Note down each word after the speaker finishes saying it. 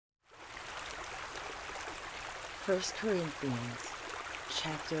1 Corinthians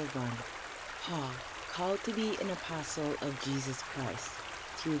chapter 1. Paul, called to be an apostle of Jesus Christ,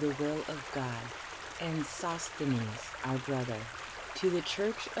 through the will of God, and Sosthenes, our brother, to the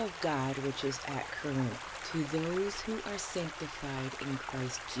church of God which is at Corinth, to those who are sanctified in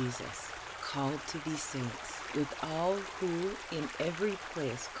Christ Jesus, called to be saints, with all who in every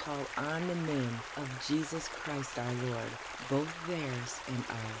place call on the name of Jesus Christ our Lord, both theirs and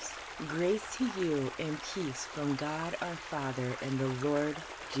ours. Grace to you and peace from God our Father and the Lord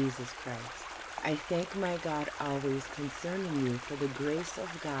Jesus Christ. I thank my God always concerning you for the grace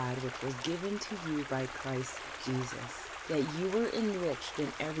of God which was given to you by Christ Jesus, that you were enriched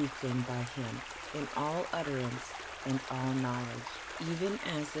in everything by him, in all utterance and all knowledge, even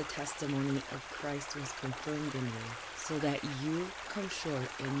as the testimony of Christ was confirmed in you, so that you come short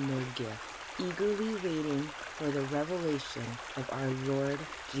in no gift, eagerly waiting for the revelation of our Lord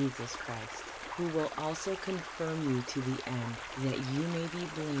Jesus Christ, who will also confirm you to the end, that you may be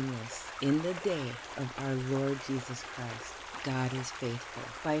blameless in the day of our Lord Jesus Christ. God is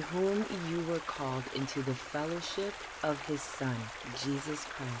faithful, by whom you were called into the fellowship of his Son, Jesus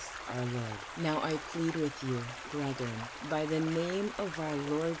Christ our Lord. Now I plead with you, brethren, by the name of our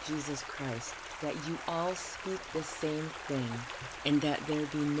Lord Jesus Christ, that you all speak the same thing, and that there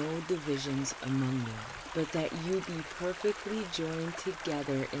be no divisions among you, but that you be perfectly joined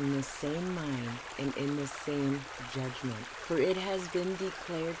together in the same mind and in the same judgment. For it has been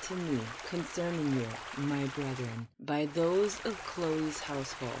declared to me concerning you, my brethren, by those of Chloe's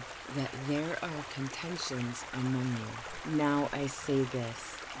household, that there are contentions among you. Now I say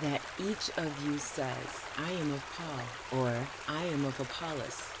this, that each of you says, I am of Paul, or I am of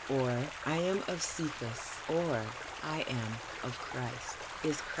Apollos, or I am of Cephas, or I am of Christ.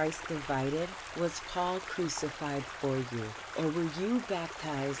 Is Christ divided? Was Paul crucified for you? Or were you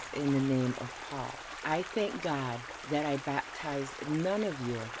baptized in the name of Paul? I thank God that I baptized none of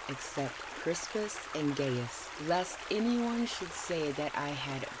you except Crispus and Gaius, lest anyone should say that I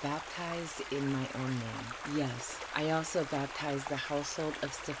had baptized in my own name. Yes, I also baptized the household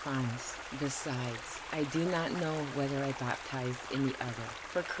of Stephanas. Besides, I do not know whether I baptized any other.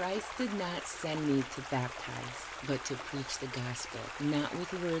 For Christ did not send me to baptize, but to preach the gospel, not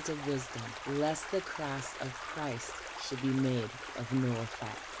with words of wisdom, lest the cross of Christ should be made of no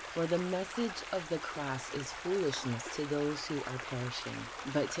effect. For the message of the cross is foolishness to those who are perishing,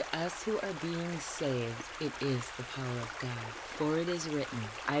 but to us who are being saved, it is the power of God. For it is written,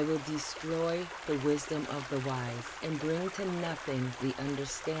 I will destroy the wisdom of the wise, and bring to nothing the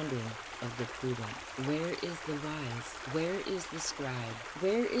understanding of the prudent. Where is the wise? Where is the scribe?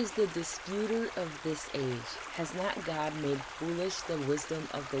 Where is the disputer of this age? Has not God made foolish the wisdom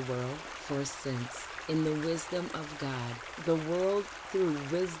of the world? For since in the wisdom of God, the world through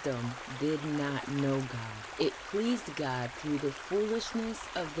wisdom did not know God, it pleased God through the foolishness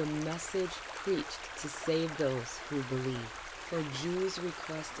of the message preached to save those who believe. For Jews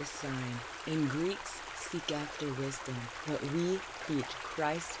request a sign, and Greeks seek after wisdom, but we preach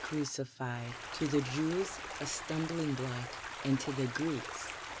Christ crucified, to the Jews a stumbling block, and to the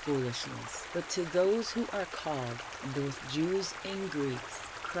Greeks foolishness. But to those who are called, both Jews and Greeks,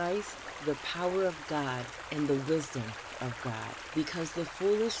 Christ the power of God and the wisdom of God, because the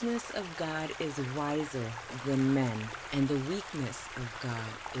foolishness of God is wiser than men, and the weakness of God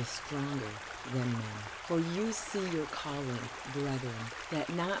is stronger than men. For you see your calling, brethren, that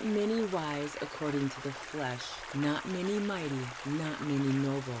not many wise according to the flesh, not many mighty, not many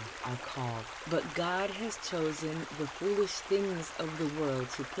noble are called. But God has chosen the foolish things of the world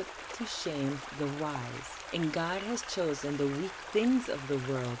to put to shame the wise. And God has chosen the weak things of the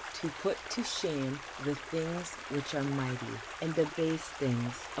world to put to shame the things which are mighty, and the base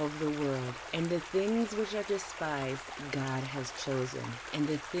things of the world, and the things which are despised God has chosen, and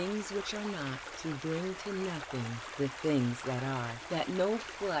the things which are not, to bring to nothing the things that are, that no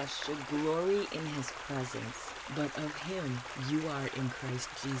flesh should glory in his presence. But of him you are in Christ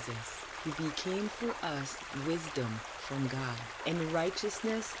Jesus, who became for us wisdom from God, and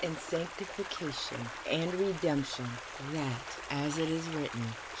righteousness and sanctification and redemption, that, as it is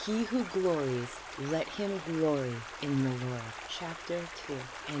written, he who glories, let him glory in the Lord. Chapter 2.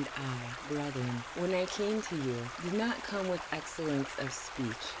 And I, brethren, when I came to you, did not come with excellence of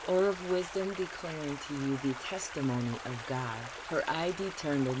speech, or of wisdom declaring to you the testimony of God. For I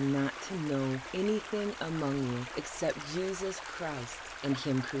determined not to know anything among you except Jesus Christ and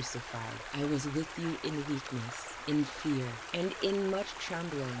him crucified. I was with you in weakness, in fear, and in much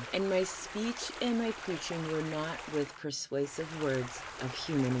trembling, and my speech and my preaching were not with persuasive words of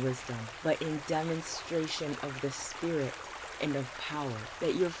human wisdom, but in demonstration of the Spirit and of power,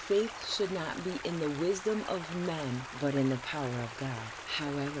 that your faith should not be in the wisdom of men, but in the power of God.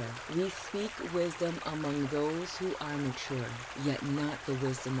 However, we speak wisdom among those who are mature, yet not the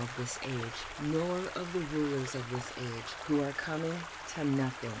wisdom of this age, nor of the rulers of this age, who are coming to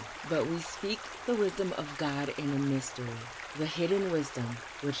nothing. But we speak the wisdom of God in a mystery, the hidden wisdom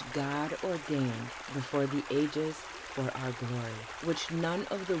which God ordained before the ages for our glory, which none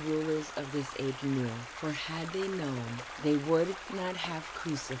of the rulers of this age knew. For had they known, they would not have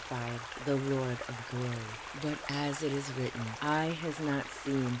crucified the Lord of glory. But as it is written, eye has not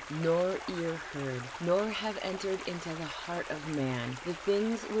seen, nor ear heard, nor have entered into the heart of man the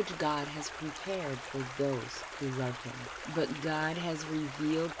things which God has prepared for those who love him. But God has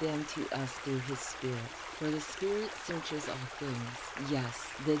revealed them to us through his Spirit. For the Spirit searches all things,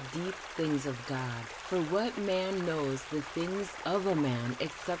 yes, the deep things of God. For what man knows the things of a man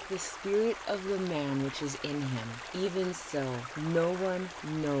except the spirit of the man which is in him? Even so, no one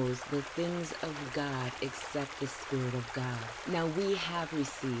knows the things of God except the Spirit of God. Now we have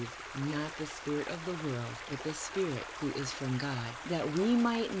received not the spirit of the world, but the Spirit who is from God, that we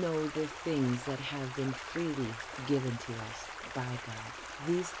might know the things that have been freely given to us by God.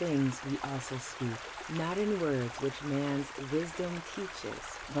 These things we also speak, not in words which man's wisdom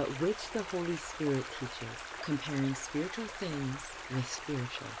teaches, but which the Holy Spirit teaches, comparing spiritual things with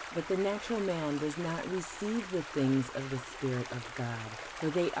spiritual. But the natural man does not receive the things of the Spirit of God,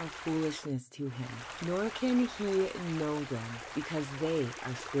 for they are foolishness to him, nor can he know them, because they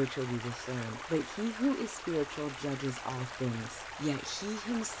are spiritually discerned. But he who is spiritual judges all things, yet he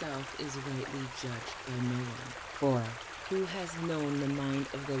himself is rightly judged by no one. For who has known the mind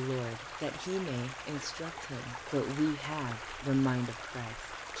of the Lord, that he may instruct him? But we have the mind of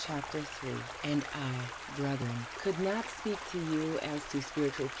Christ. Chapter 3. And I, brethren, could not speak to you as to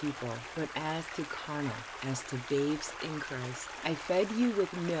spiritual people, but as to carnal, as to babes in Christ. I fed you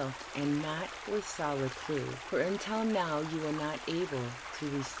with milk and not with solid food, for until now you were not able to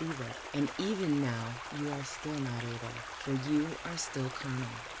receive it, and even now you are still not able, for you are still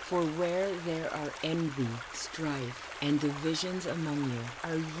carnal. For where there are envy, strife, and divisions among you,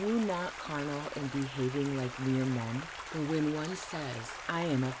 are you not carnal and behaving like mere men? For when one says, I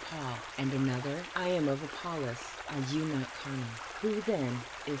am of Paul, and another, I am of Apollos, are you not carnal? Who then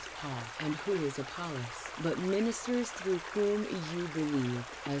is Paul, and who is Apollos? But ministers through whom you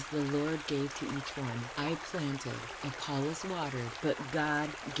believed, as the Lord gave to each one. I planted, Apollos watered, but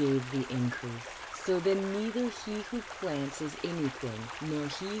God gave the increase. So then neither he who plants is anything, nor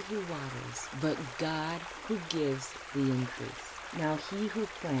he who waters, but God who gives the increase. Now he who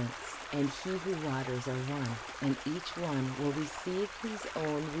plants and he who waters are one, and each one will receive his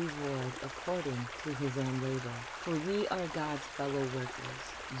own reward according to his own labor. For we are God's fellow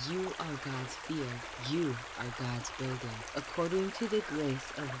workers. You are God's field. You are God's building, according to the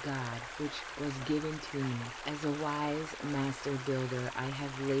grace of God which was given to me. As a wise master builder, I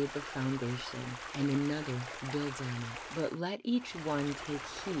have laid the foundation, and another builds on it. But let each one take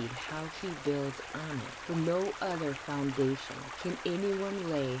heed how he builds on it. For no other foundation can anyone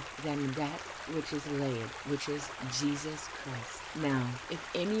lay than that which is laid, which is Jesus Christ. Now, if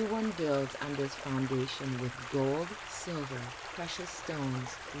anyone builds on this foundation with gold, silver, precious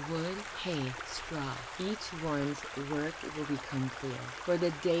stones, wood, hay, straw, each one's work will become clear. For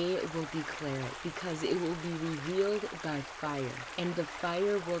the day will declare it, because it will be revealed by fire, and the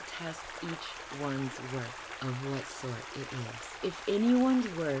fire will test each one's work of what sort it is. If anyone's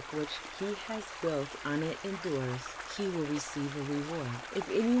work which he has built on it endures, he will receive a reward. If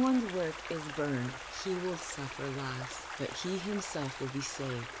anyone's work is burned, he will suffer loss, but he himself will be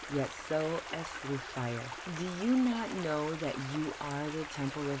saved, yet so as through fire. Do you not know that you are the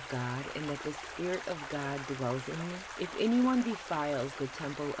temple of God, and that the Spirit of God dwells in you? If anyone defiles the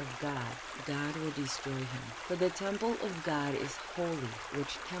temple of God, God will destroy him. For the temple of God is holy,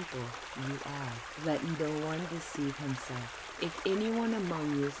 which temple you are. Let no one deceive himself. If anyone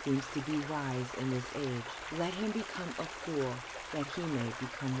among you seems to be wise in this age, let him become a fool, that he may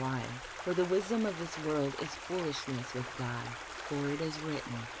become wise. For the wisdom of this world is foolishness with God. For it is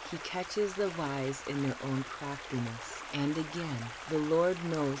written, He catches the wise in their own craftiness. And again, the Lord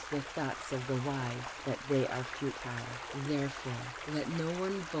knows the thoughts of the wise, that they are futile. Therefore, let no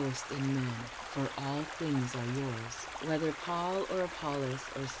one boast in men, for all things are yours, whether Paul or Apollos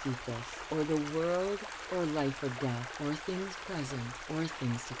or Cephas, or the world, or life or death, or things present, or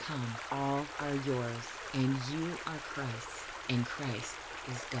things to come, all are yours, and you are Christ's, and Christ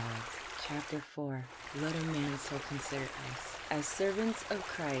is God's. Chapter 4. Let a man so consider us, as servants of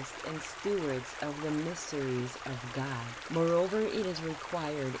Christ and stewards of the mysteries of God. Moreover, it is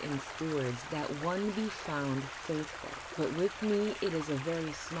required in stewards that one be found faithful. But with me it is a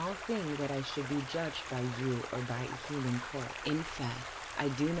very small thing that I should be judged by you or by a human court. In fact, I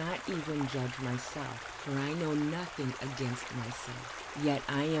do not even judge myself, for I know nothing against myself. Yet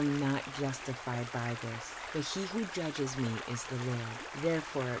I am not justified by this, but he who judges me is the Lord.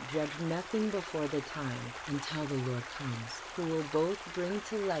 Therefore, judge nothing before the time until the Lord comes, who will both bring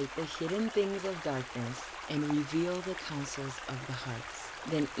to light the hidden things of darkness and reveal the counsels of the hearts.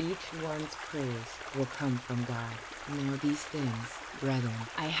 Then each one's praise will come from God. Now these things, brethren,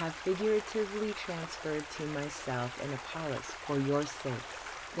 I have figuratively transferred to myself and Apollos for your sakes,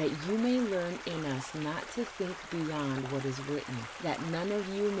 that you may learn in us not to think beyond what is written, that none of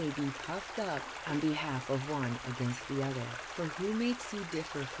you may be puffed up on behalf of one against the other. For who makes you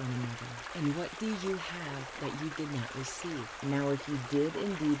differ from another? And what do you have that you did not receive? Now if you did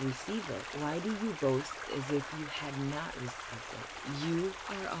indeed receive it, why do you boast as if you had not received it? You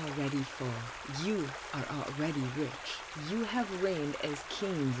are already full. You are already rich. You have reigned as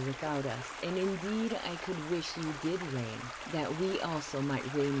kings without us, and indeed I could wish you did reign, that we also might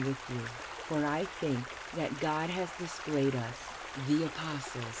reign with you. For I think that God has displayed us, the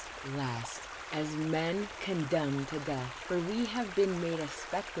apostles, last, as men condemned to death. For we have been made a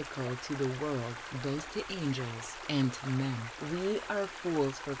spectacle to the world, both to angels and to men. We are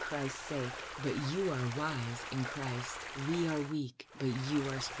fools for Christ's sake, but you are wise in Christ. We are weak, but you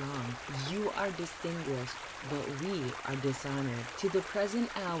are strong. You are distinguished, but we are dishonored. To the present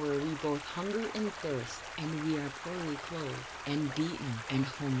hour we both hunger and thirst, and we are poorly clothed, and beaten, and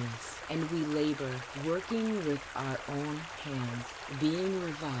homeless. And we labor, working with our own hands. Being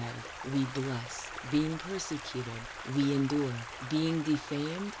reviled, we bless. Being persecuted, we endure. Being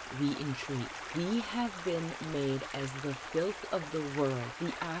defamed, we entreat. We have been made as the filth of the world,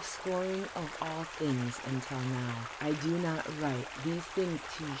 the offscouring of all things until now. I do not write these things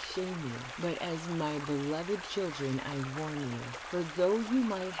to shame you, but as my beloved children I warn you. For though you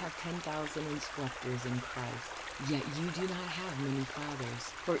might have 10,000 instructors in Christ, yet you do not have many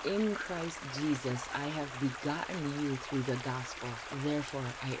fathers. For in Christ Jesus I have begotten you through the gospel. Therefore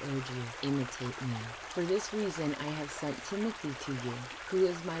I urge you, imitate me. For this reason I have sent Timothy to you, who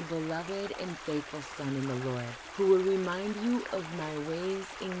is my beloved and faithful son in the Lord, who will remind you of my ways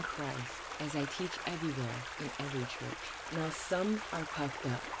in Christ, as I teach everywhere in every church. Now some are puffed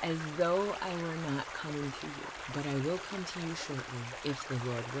up, as though I were not coming to you. But I will come to you shortly, if the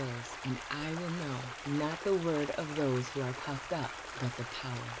Lord wills, and I will know not the word of those who are puffed up, but the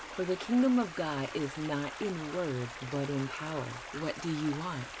power. For the kingdom of God is not in word, but in power. What do you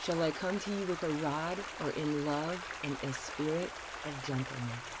want? Shall I come to you with a rod, or in love and a spirit of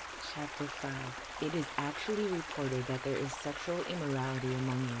gentleness? Chapter 5. It is actually reported that there is sexual immorality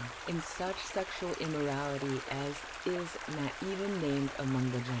among you, and such sexual immorality as is not even named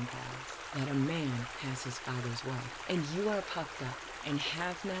among the Gentiles, that a man has his father's wife. And you are puffed up, and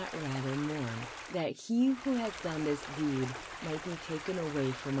have not rather mourned, that he who has done this deed might be taken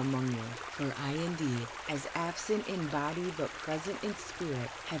away from among you. For I indeed, as absent in body but present in spirit,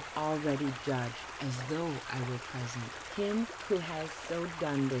 have already judged, as though I were present, him who has so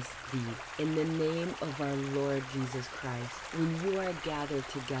done this deed, in the name of our Lord Jesus Christ, when you are gathered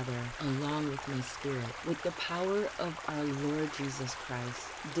together along with my spirit, with the power of our Lord Jesus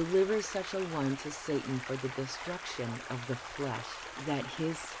Christ, deliver such a one to Satan for the destruction of the flesh, that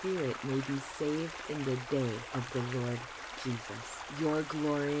his spirit may be saved in the day of the Lord Jesus. Your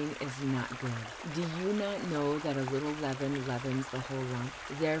glorying is not good. Do you not know that a little leaven leavens the whole lump?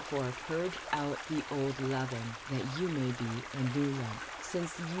 Therefore purge out the old leaven, that you may be a new lump,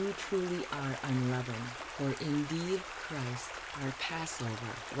 since you truly are unleavened. For indeed Christ, our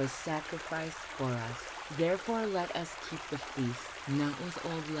Passover, was sacrificed for us. Therefore let us keep the feast, not with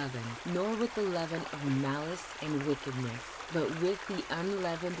old leaven, nor with the leaven of malice and wickedness, but with the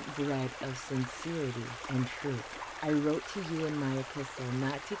unleavened bread of sincerity and truth. I wrote to you in my epistle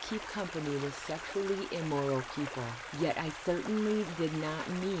not to keep company with sexually immoral people, yet I certainly did not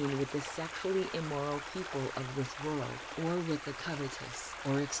mean with the sexually immoral people of this world, or with the covetous,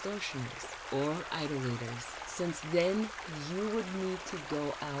 or extortioners, or idolaters, since then you would need to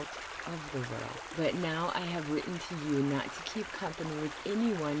go out of the world. But now I have written to you not to keep company with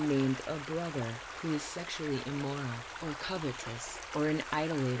anyone named a brother who is sexually immoral, or covetous, or an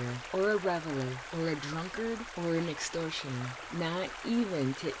idolater, or a reveler, or a drunkard, or an extortioner, not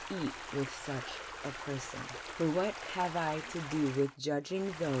even to eat with such a person. For what have I to do with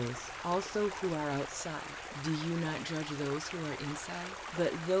judging those also who are outside? Do you not judge those who are inside?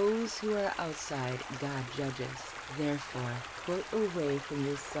 But those who are outside God judges. Therefore, put away from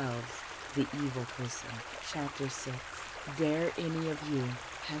yourselves the evil person. Chapter 6. Dare any of you,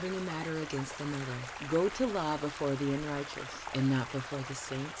 having a matter against another, go to law before the unrighteous, and not before the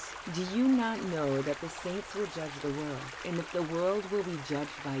saints? Do you not know that the saints will judge the world? And if the world will be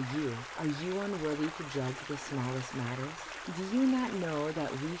judged by you, are you unworthy to judge the smallest matters? Do you not know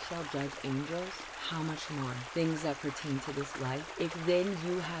that we shall judge angels? How much more things that pertain to this life? If then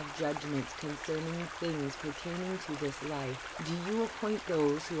you have judgments concerning things pertaining to this life, do you appoint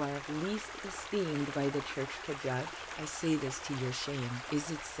those who are least esteemed by the church to judge? I say this to your shame. Is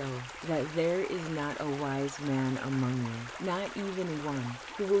it so that there is not a wise man among you, not even one,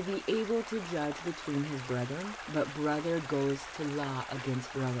 who will be able to judge between his brethren? But brother goes to law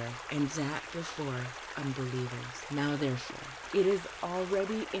against brother, and that before unbelievers. Now therefore, it is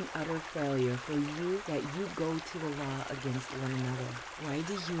already an utter failure for you that you go to the law against one another. Why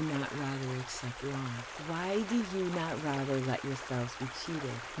do you not rather accept wrong? Why do you not rather let yourselves be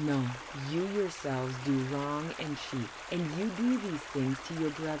cheated? No, you yourselves do wrong and cheat, and you do these things to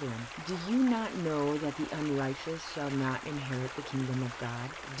your brethren. Do you not know that the unrighteous shall not inherit the kingdom of God?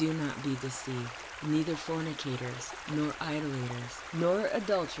 Do not be deceived. Neither fornicators, nor idolaters, nor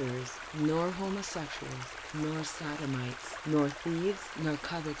adulterers, nor homosexuals, nor sodomites, nor thieves, nor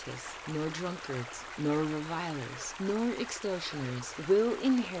covetous, nor drunkards, nor revilers, nor extortioners will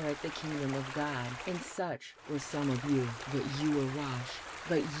inherit the kingdom of God. And such were some of you, but you were washed.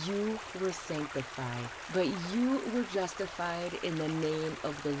 But you were sanctified, but you were justified in the name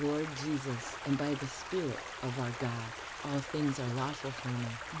of the Lord Jesus and by the Spirit of our God. All things are lawful for me,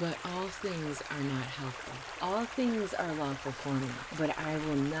 but all things are not helpful. All things are lawful for me, but I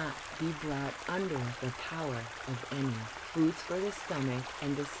will not be brought under the power of any. Foods for the stomach,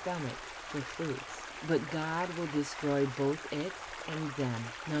 and the stomach for foods. But God will destroy both it and them.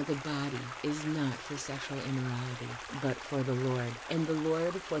 Now the body is not for sexual immorality, but for the Lord, and the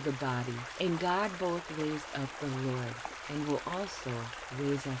Lord for the body. And God both raised up the Lord, and will also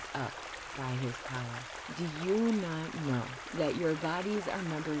raise us up by his power. Do you not know that your bodies are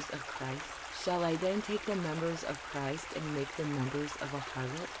members of Christ? Shall I then take the members of Christ and make them members of a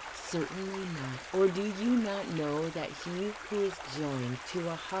harlot? Certainly not. Or do you not know that he who is joined to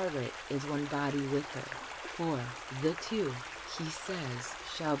a harlot is one body with her? For the two, he says,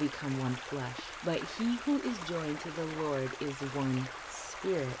 shall become one flesh. But he who is joined to the Lord is one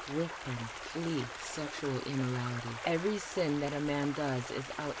spirit with him. Flee sexual immorality. Every sin that a man does is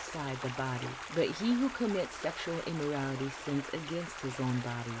outside the body, but he who commits sexual immorality sins against his own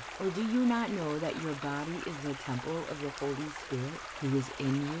body. Or do you not know that your body is the temple of the Holy Spirit who is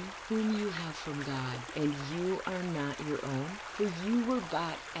in you, whom you have from God, and you are not your own? For you were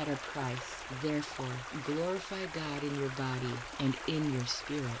bought at a price. Therefore, glorify God in your body and in your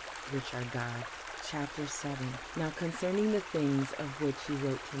spirit, which are God. Chapter 7. Now concerning the things of which he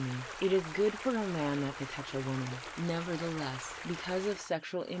wrote to me, it is good for a man not to touch a woman. Nevertheless, because of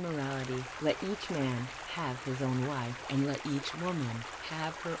sexual immorality, let each man have his own wife, and let each woman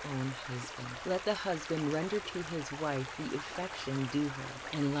have her own husband. Let the husband render to his wife the affection due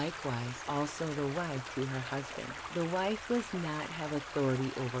her, and likewise also the wife to her husband. The wife does not have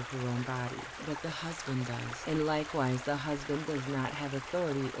authority over her own body, but the husband does. And likewise the husband does not have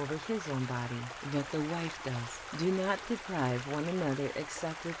authority over his own body, but the wife does. Do not deprive one another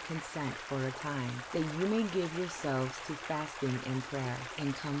except with consent for a time, that you may give yourselves to fasting and prayer,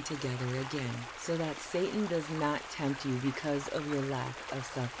 and come together again, so that Satan does not tempt you because of your lack of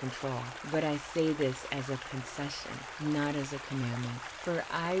self-control. But I say this as a concession, not as a commandment. For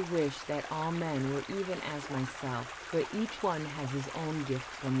I wish that all men were even as myself, but each one has his own gift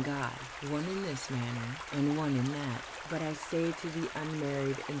from God, one in this manner, and one in that. But I say to the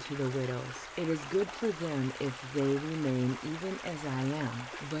unmarried and to the widows, it is good for them if they remain even as I am.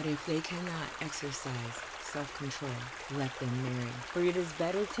 But if they cannot exercise self-control, let them marry. For it is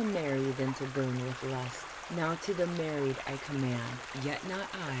better to marry than to burn with lust. Now to the married I command, yet not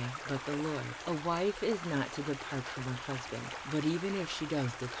I, but the Lord. A wife is not to depart from her husband, but even if she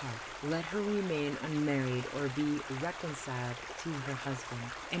does depart, let her remain unmarried or be reconciled to her husband.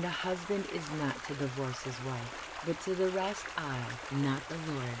 And a husband is not to divorce his wife. But to the rest I, not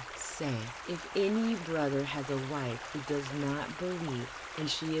the Lord, say, if any brother has a wife who does not believe, and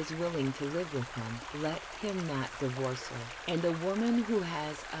she is willing to live with him, let him not divorce her. And a woman who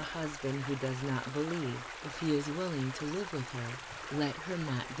has a husband who does not believe, if he is willing to live with her, let her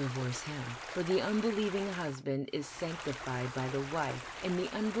not divorce him. For the unbelieving husband is sanctified by the wife, and the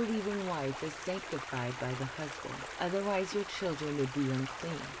unbelieving wife is sanctified by the husband. Otherwise your children would be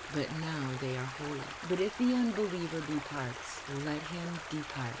unclean, but now they are holy. But if the unbelieving unbeliever departs, let him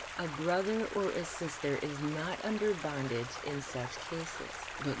depart. A brother or a sister is not under bondage in such cases,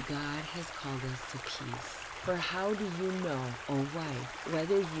 but God has called us to peace. For how do you know, O wife,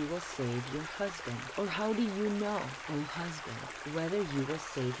 whether you will save your husband? Or how do you know, O husband, whether you will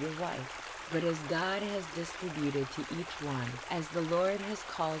save your wife? But as God has distributed to each one, as the Lord has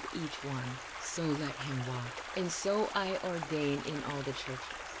called each one, so let him walk. And so I ordain in all the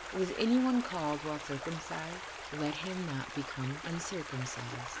churches. Was anyone called while circumcised? Let him not become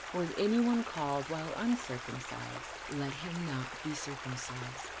uncircumcised. Was anyone called while uncircumcised? Let him not be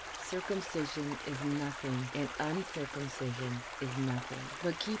circumcised. Circumcision is nothing, and uncircumcision is nothing.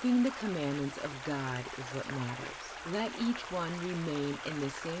 But keeping the commandments of God is what matters. Let each one remain in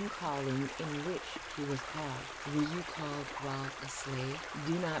the same calling in which he was called. Were you called while a slave?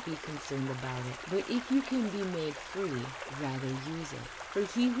 Do not be concerned about it. But if you can be made free, rather use it. For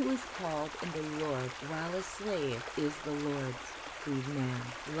he who is called in the Lord while a slave is the Lord's freed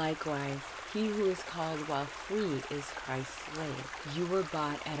man. Likewise, he who is called while free is Christ's slave. You were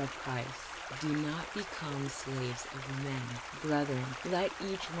bought at a price. Do not become slaves of men. Brethren, let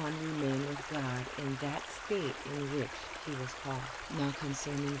each one remain with God in that state in which he was called. Now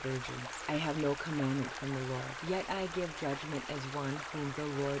concerning virgins, I have no commandment from the Lord, yet I give judgment as one whom the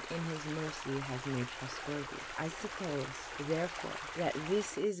Lord in his mercy has made trustworthy. I suppose, therefore, that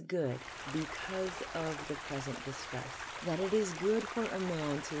this is good because of the present distress, that it is good for a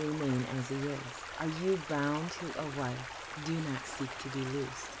man to remain as he is. Are you bound to a wife? Do not seek to be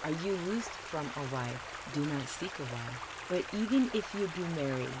loosed. Are you loosed from a wife? Do not seek a wife. But even if you be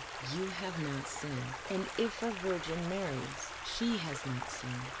married, you have not sinned. And if a virgin marries, she has not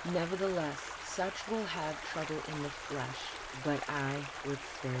sinned. Nevertheless, such will have trouble in the flesh, but I would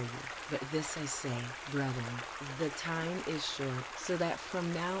spare you. But this I say, brethren, the time is short, so that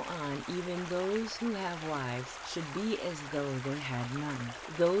from now on even those who have wives should be as though they had none,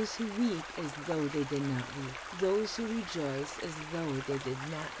 those who weep as though they did not weep, those who rejoice as though they did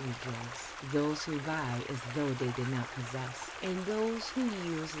not rejoice, those who buy as though they did not possess, and those who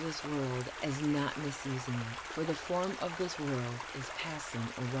use this world as not misusing it. For the form of this world is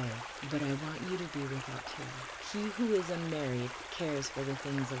passing away. But I want you to be without care. He who is unmarried cares for the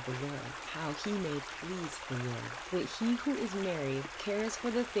things of the world, how he may please the Lord. But he who is married cares for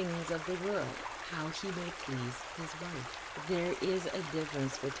the things of the world, how he may please his wife. There is a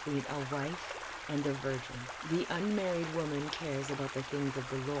difference between a wife and a virgin. The unmarried woman cares about the things of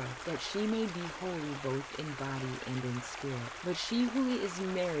the Lord, that she may be holy both in body and in spirit. But she who is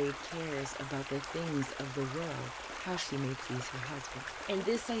married cares about the things of the world, how she may please her husband. And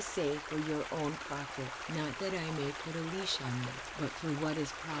this I say for your own profit, not that I may put a leash on you, but for what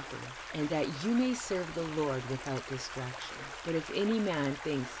is proper, and that you may serve the Lord without distraction. But if any man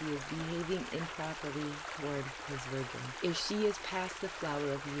thinks he is behaving improperly toward his virgin, if she is past the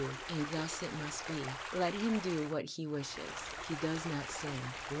flower of youth, and thus it must be, let him do what he wishes. He does not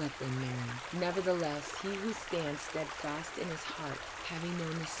sin, let them marry. Nevertheless, he who stands steadfast in his heart, having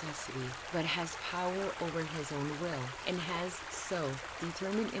no necessity, but has power over his own will, and has so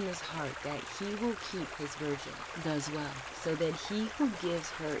determined in his heart that he will keep his virgin, does well. So that he who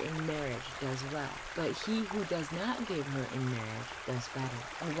gives her in marriage does well, but he who does not give her in marriage does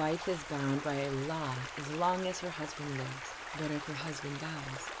better. A wife is bound by a law as long as her husband lives. But if her husband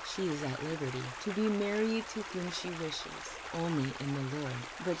dies, she is at liberty to be married to whom she wishes, only in the Lord.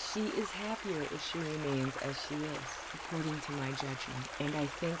 But she is happier if she remains as she is, according to my judgment. And I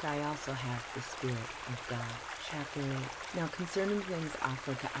think I also have the Spirit of God. Chapter 8. Now concerning things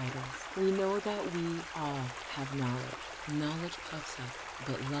offered to idols, we know that we all have knowledge. Knowledge puffs up,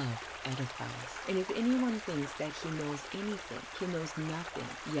 but love edifies. And if anyone thinks that he knows anything, he knows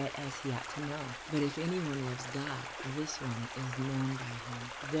nothing, yet as he ought to know. But if anyone loves God, this one is known by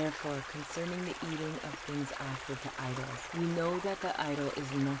him. Therefore, concerning the eating of things offered to idols, we know that the idol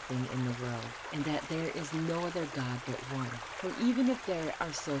is nothing in the world, and that there is no other God but one. For even if there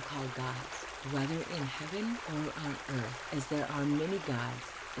are so-called gods, whether in heaven or on earth, as there are many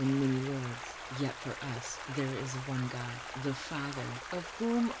gods and many lords, yet for us there is one God, the Father, of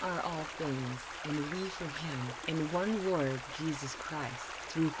whom are all things, and we for him, and one Lord, Jesus Christ,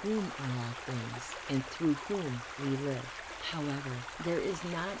 through whom are all things, and through whom we live. However, there is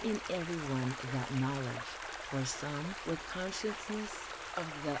not in everyone that knowledge, for some, with consciousness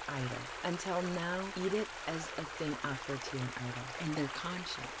of the idol, until now eat it as a thing offered to an idol, and their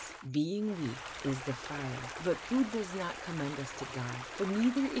conscience, being weak, is defiled. But food does not commend us to God, for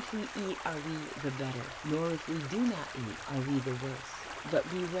neither if we eat are we the better, nor if we do not eat are we the worse. But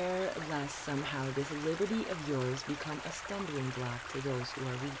beware lest somehow this liberty of yours become a stumbling block to those who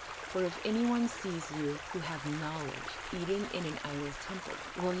are weak. For if anyone sees you who have knowledge eating in an idol's temple,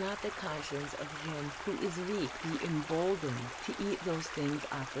 will not the conscience of him who is weak be emboldened to eat those things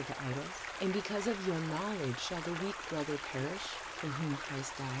offered to idols? And because of your knowledge shall the weak brother perish, for whom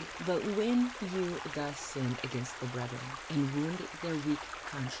Christ died? But when you thus sin against the brethren, and wound their weak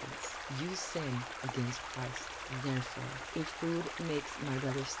conscience, you sin against Christ. Therefore, if food makes my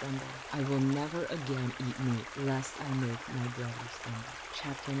brother stumble, I will never again eat meat, lest I make my brother stumble.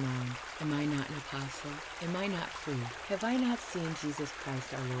 Chapter 9. Am I not an apostle? Am I not free? Have I not seen Jesus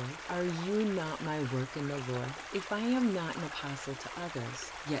Christ our Lord? Are you not my work in the Lord? If I am not an apostle to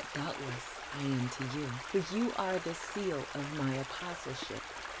others, yet doubtless I am to you, for you are the seal of my apostleship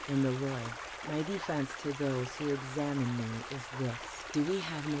in the Lord. My defense to those who examine me is this: do we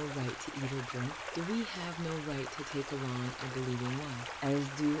have no right to eat or drink? Do we have no right to take along a believing one, as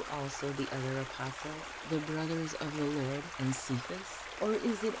do also the other apostles, the brothers of the Lord, and Cephas? Or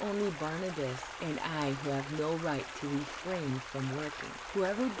is it only Barnabas and I who have no right to refrain from working?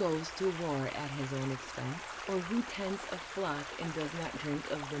 Whoever goes to war at his own expense, or who tends a flock and does not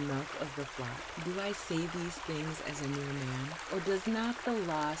drink of the milk of the flock? Do I say these things as a mere man? Or does not the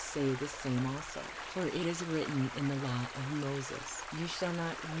law say the same also? For it is written in the law of Moses, you shall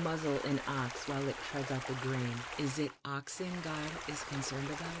not muzzle an ox while it treads out the grain. Is it oxen God is concerned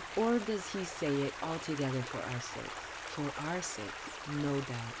about? Or does he say it altogether for our sake? For our sake, no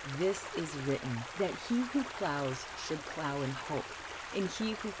doubt. This is written, that he who plows should plow in hope, and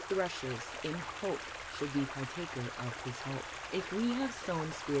he who threshes in hope should be partaker of his hope. If we have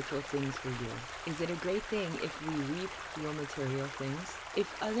sown spiritual things for you, is it a great thing if we reap your material things?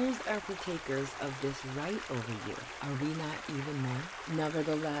 If others are partakers of this right over you, are we not even more?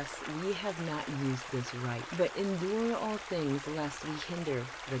 Nevertheless, we have not used this right, but endure all things lest we hinder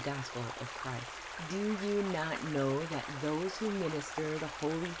the gospel of Christ. Do you not know that those who minister the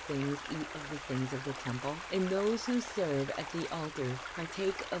holy things eat of the things of the temple, and those who serve at the altar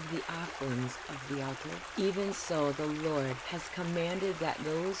partake of the offerings of the altar? Even so the Lord has commanded that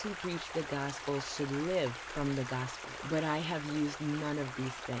those who preach the gospel should live from the gospel. But I have used none of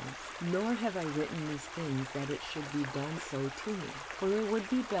these things, nor have I written these things that it should be done so to me. For it would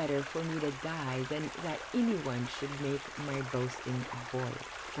be better for me to die than that anyone should make my boasting void.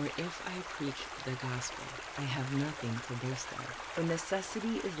 For if I preach the gospel, I have nothing to boast of. For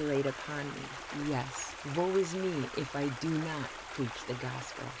necessity is laid upon me. Yes, woe is me if I do not preach the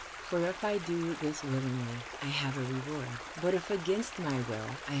gospel. For if I do this willingly, I have a reward. But if against my will,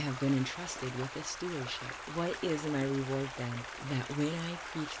 I have been entrusted with a stewardship. What is my reward then? That when I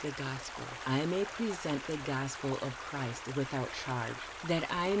preach the gospel, I may present the gospel of Christ without charge, that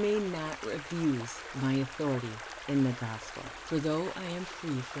I may not abuse my authority in the gospel. For though I am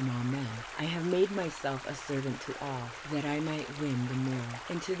free from all men, I have made myself a servant to all, that I might win the more.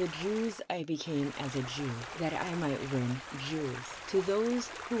 And to the Jews I became as a Jew, that I might win Jews. To those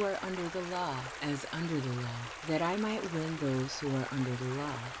who are under the law, as under the law, that I might win those who are under the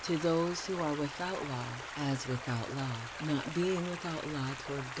law. To those who are without law, as without law, not being without law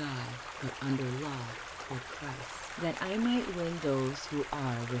toward God, but under law toward Christ, that I might win those who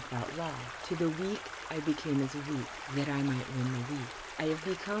are without law. To the weak I became as weak, that I might win the weak. I have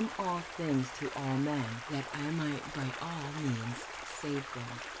become all things to all men, that I might by all means save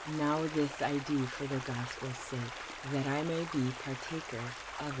them. Now this I do for the gospel's sake, that I may be partaker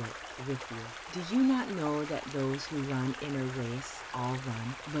of it with you. Do you not know that those who run in a race all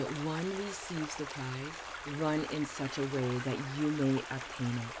run, but one receives the prize? Run in such a way that you may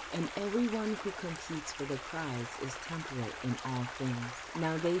obtain it. And everyone who competes for the prize is temperate in all things.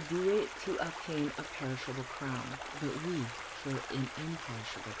 Now they do it to obtain a perishable crown, but we for an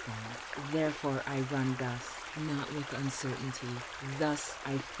imperishable crown. Therefore I run thus, not with uncertainty. Thus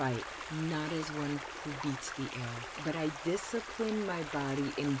I fight, not as one who beats the air, but I discipline my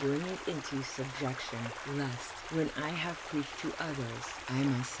body and bring it into subjection, lest when I have preached to others, I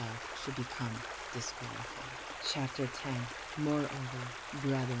myself should become disqualified. Chapter 10. Moreover,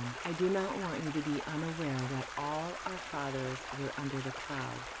 brethren, I do not want you to be unaware that all our fathers were under the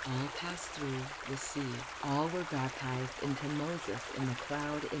cloud. All passed through the sea. All were baptized into Moses in the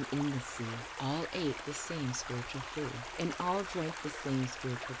cloud and in the sea. All ate the same spiritual food, and all drank the same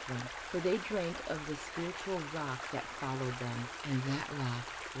spiritual drink. For they drank of the spiritual rock that followed them, and that rock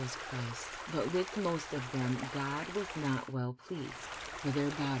was Christ. But with most of them God was not well pleased, for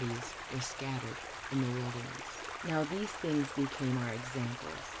their bodies were scattered in the wilderness. Now these things became our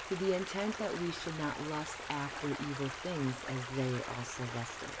examples, to the intent that we should not lust after evil things as they also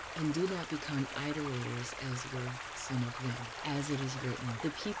lusted. And do not become idolaters as were some of them. As it is written,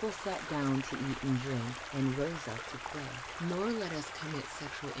 the people sat down to eat and drink and rose up to play. Nor let us commit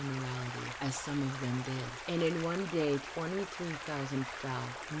sexual immorality as some of them did. And in one day 23,000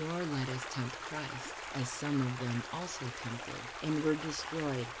 fell. Nor let us tempt Christ as some of them also tempted and were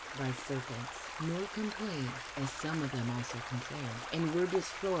destroyed by serpents. Nor complain, as some of them also complained, and were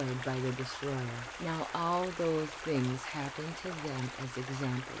destroyed by the destroyer. Now all those things happened to them as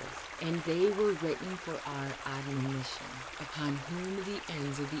examples, and they were written for our admonition, upon whom the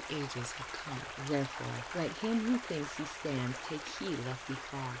ends of the ages have come. Therefore, let him who thinks he stands take heed lest he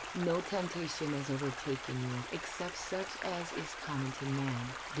fall. No temptation has overtaken you, except such as is common to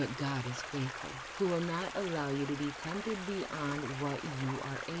man. But God is faithful, who will not allow you to be tempted beyond what you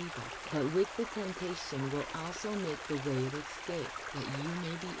are able, but with the temptation will also make the way of escape, that you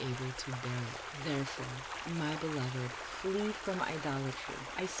may be able to bear it. Therefore, my beloved, flee from idolatry.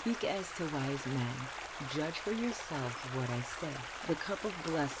 I speak as to wise men. Judge for yourselves what I say. The cup of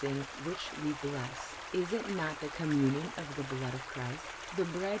blessing which we bless, is it not the communion of the blood of Christ? The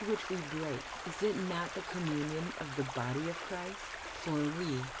bread which we break, is it not the communion of the body of Christ? For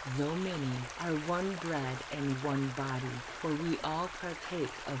we, though many, are one bread and one body, for we all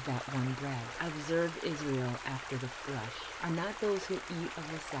partake of that one bread. Observe Israel after the flesh. Are not those who eat of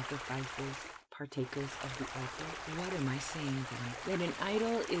the sacrifices partakers of the altar? What am I saying then? That an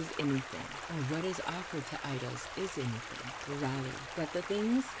idol is anything, or what is offered to idols is anything. Rather, that the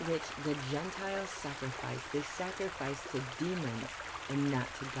things which the Gentiles sacrifice, they sacrifice to demons and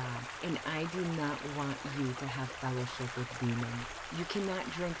not to God. And I do not want you to have fellowship with demons. You cannot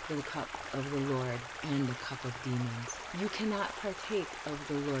drink the cup of the Lord and the cup of demons. You cannot partake of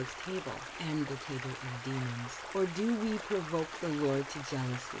the Lord's table and the table of demons. Or do we provoke the Lord to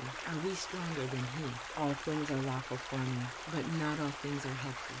jealousy? Are we stronger than he? All things are lawful for me, but not all things are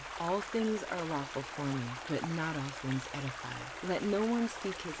helpful. All things are lawful for me, but not all things edify. Let no one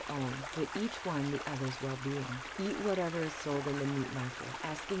seek his own, but each one the other's well-being. Eat whatever is sold in the meat market,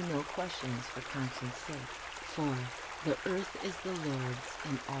 asking no questions for conscience sake. For the earth is the Lord's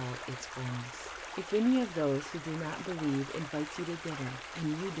and all its fullness. If any of those who do not believe invites you to dinner,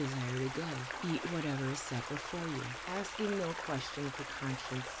 and you desire to go, eat whatever is set before you, asking no question for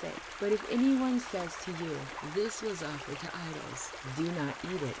conscience sake. But if anyone says to you, this was offered to idols, do not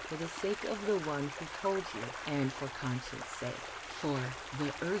eat it for the sake of the one who told you, and for conscience sake. For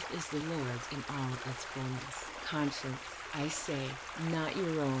the earth is the Lord's in all its fullness. Conscience, I say, not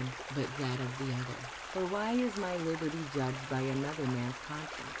your own, but that of the other. For why is my liberty judged by another man's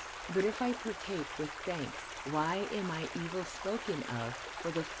conscience? But if I partake with thanks, why am I evil spoken of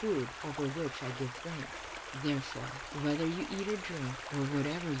for the food over which I give thanks? Therefore, whether you eat or drink, or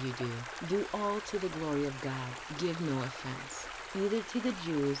whatever you do all to the glory of God. Give no offense, either to the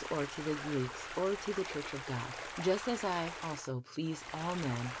Jews or to the Greeks or to the church of God, just as I also please all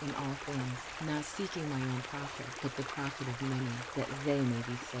men in all things, not seeking my own profit, but the profit of many, that they may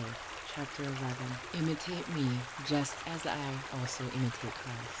be saved. Chapter 11. Imitate me, just as I also imitate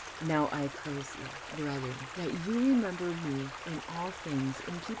Christ. Now I praise you, brethren, that you remember me in all things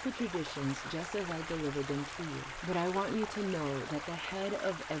and keep the traditions just as I delivered them to you. But I want you to know that the head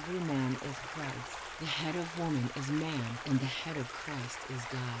of every man is Christ. The head of woman is man, and the head of Christ is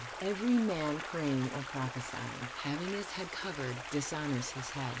God. Every man praying or prophesying, having his head covered, dishonors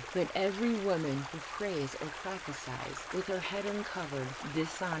his head. But every woman who prays or prophesies with her head uncovered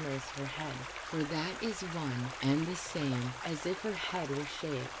dishonors her head. For that is one and the same as if her head were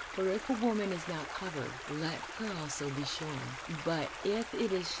shaved. For if a woman is not covered, let her also be shorn. But if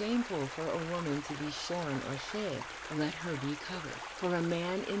it is shameful for a woman to be shorn or shaved, let her be covered. For a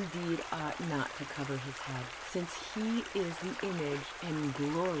man indeed ought not to cover his head, since he is the image and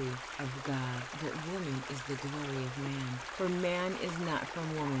glory of God, but woman is the glory of man. For man is not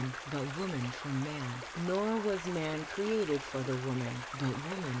from woman, but woman from man. Nor was man created for the woman, but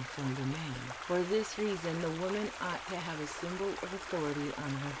woman from the man. For this reason the woman ought to have a symbol of authority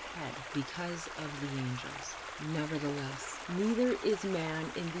on her head, because of the angels. Nevertheless, neither is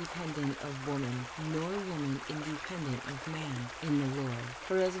man independent of woman, nor woman independent of man in the Lord.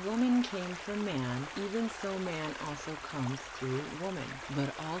 For as woman came from man, even so man also comes through woman.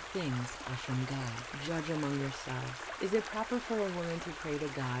 But all things are from God. Judge among yourselves. Is it proper for a woman to pray to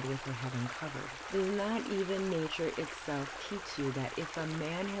God with her head uncovered? Does not even nature itself teach you that if a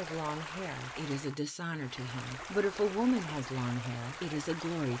man has long hair, it is a dishonor to him? But if a woman has long hair, it is a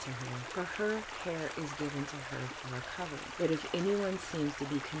glory to her, for her hair is given to her for a covering. But if anyone seems to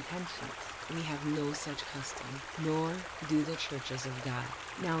be contentious, we have no such custom, nor do the churches of God.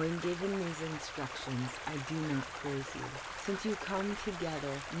 Now in giving these instructions, I do not praise you, since you come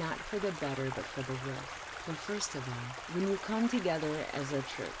together not for the better but for the worse. For first of all, when you come together as a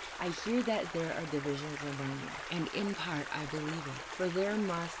church, I hear that there are divisions among you, and in part I believe it. For there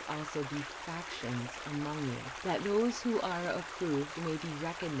must also be factions among you, that those who are approved may be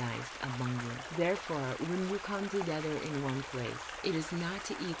recognized among you. Therefore, when you come together in one place, it is not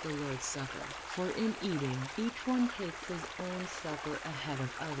to eat the Lord's Supper. For in eating, each one takes his own supper ahead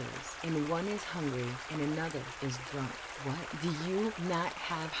of others, and one is hungry and another is drunk. What? Do you not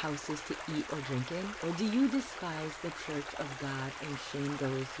have houses to eat or drink in? Or do you despise the church of God and shame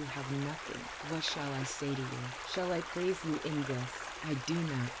those who have nothing? What shall I say to you? Shall I praise you in this? I do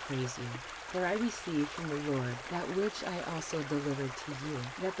not praise you. For I received from the Lord that which I also delivered to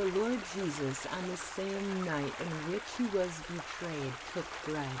you, that the Lord Jesus, on the same night in which he was betrayed, took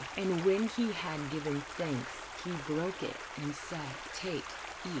bread, and when he had given thanks, he broke it and said, "Take,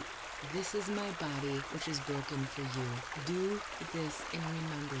 eat. This is my body, which is broken for you. Do this in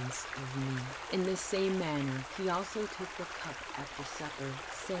remembrance of me." In the same manner, he also took the cup after supper,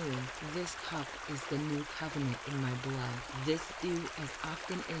 saying, "This cup is the new covenant in my blood. This do as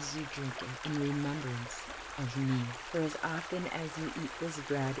often as you drink it in remembrance of me. For as often as you eat this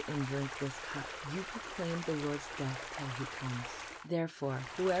bread and drink this cup, you proclaim the Lord's death till he comes. Therefore,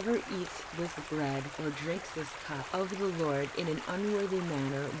 whoever eats this bread or drinks this cup of the Lord in an unworthy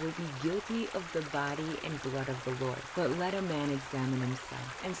manner will be guilty of the body and blood of the Lord. But let a man examine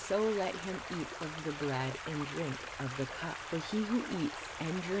himself, and so let him eat of the bread and drink of the cup. For he who eats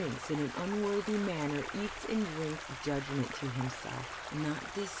and drinks in an unworthy manner eats and drinks judgment to himself,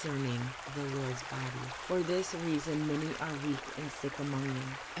 not discerning the Lord's body. For this reason many are weak and sick among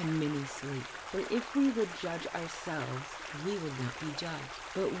you, and many sleep. For if we would judge ourselves, we would not be judged.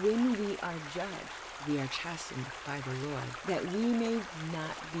 But when we are judged, we are chastened by the Lord, that we may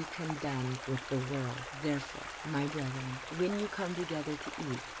not be condemned with the world. Therefore, my brethren, when you come together to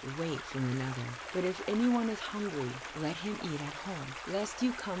eat, wait for another. But if anyone is hungry, let him eat at home, lest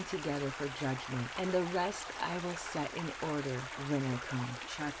you come together for judgment. And the rest I will set in order when I come.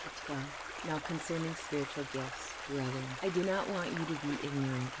 Chapter 12. Now concerning spiritual gifts, brethren, I do not want you to be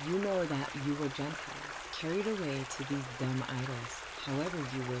ignorant. You know that you were Gentiles, carried away to these dumb idols, however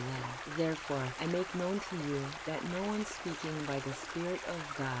you were led. Therefore, I make known to you that no one speaking by the Spirit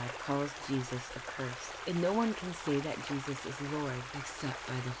of God calls Jesus accursed. And no one can say that Jesus is Lord except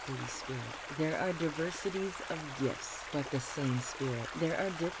by the Holy Spirit. There are diversities of gifts, but the same Spirit. There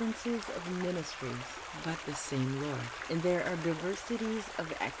are differences of ministries, but the same Lord. And there are diversities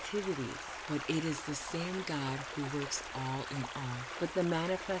of activities, but it is the same God who works all in all. But the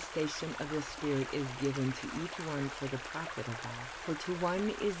manifestation of the Spirit is given to each one for the profit of all. For to one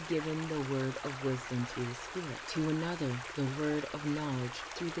is given the word of wisdom through the Spirit, to another the word of knowledge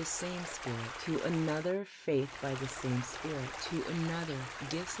through the same Spirit, to another faith by the same Spirit, to another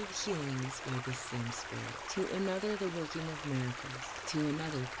gifts of healings by the same Spirit, to another the working of miracles, to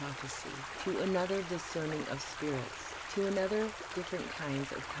another prophecy, to another discerning of spirits, to another different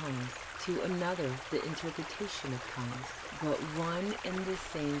kinds of tongues, to another the interpretation of tongues. But one and the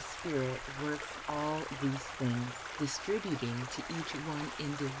same Spirit works all these things, distributing to each one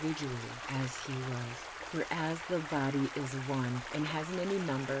individually as he wills. For as the body is one and has many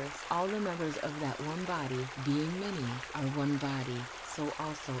members, all the members of that one body, being many, are one body, so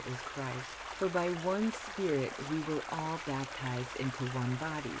also is Christ. For by one Spirit we were all baptized into one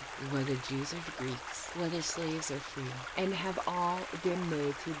body, whether Jews or Greeks, whether slaves or free, and have all been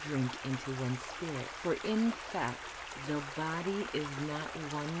made to drink into one Spirit. For in fact, the body is not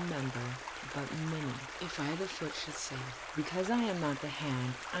one member, but many. If I the foot should say, because I am not the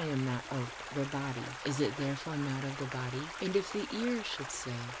hand, I am not of the body, is it therefore not of the body? And if the ear should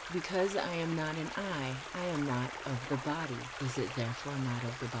say, because I am not an eye, I am not of the body, is it therefore not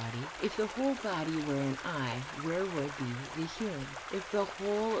of the body? If the whole body were an eye, where would be the hearing? If the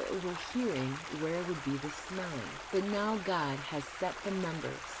whole were hearing, where would be the smelling? But now God has set the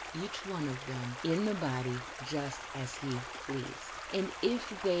members, each one of them, in the body, just as he pleased. And if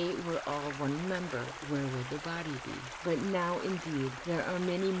they were all one member, where would the body be? But now indeed there are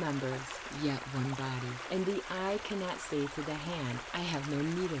many members, yet one body. And the eye cannot say to the hand, I have no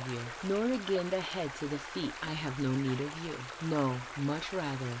need of you, nor again the head to the feet, I have no need of you. No, much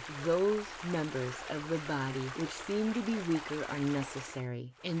rather, those members of the body which seem to be weaker are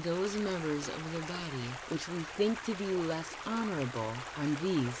necessary, and those members of the body which we think to be less honorable, on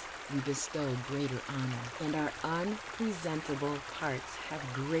these we bestow greater honor, and our unpresentable parts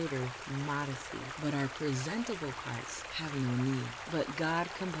have greater modesty, but our presentable parts have no need. But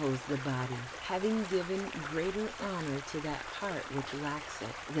God composed the body, having given greater honor to that part which lacks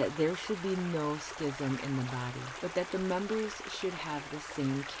it, that there should be no schism in the body, but that the members should have the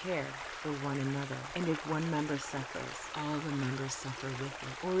same care for one another. And if one member suffers, all the members suffer with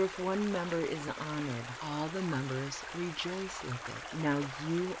it. Or if one member is honored, all the members rejoice with it. Now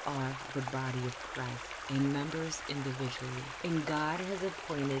you are the body of Christ, and members individually. And God has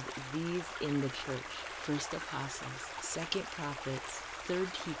appointed these in the church: first apostles, second prophets,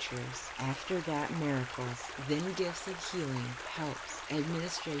 third teachers, after that miracles, then gifts of healing, helps,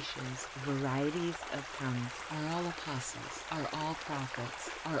 administrations, varieties of tongues. Are all apostles? Are all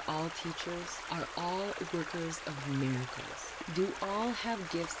prophets? Are all teachers? Are all workers of miracles? Do all have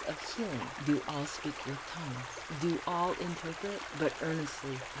gifts of healing? Do all speak with tongues? Do all interpret? But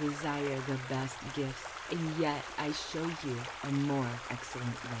earnestly desire the best gifts, and yet I show you a more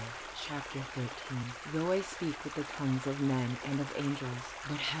excellent way. Chapter 13. Though I speak with the tongues of men and of angels,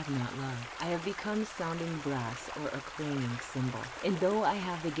 but have not love, I have become sounding brass or a clanging cymbal. And though I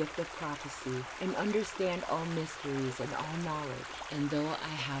have the gift of prophecy, and understand all mysteries and all knowledge, and though I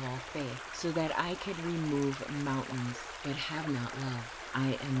have all faith, so that I could remove mountains, but have not love,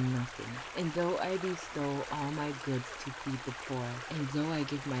 I am nothing. And though I bestow all my goods to feed the poor, and though I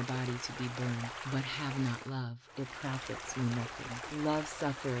give my body to be burned, but have not love, it profits me nothing. Love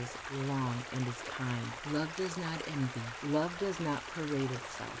suffers long and is kind. Love does not envy. Love does not parade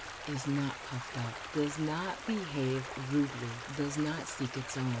itself, is not puffed up, does not behave rudely, does not seek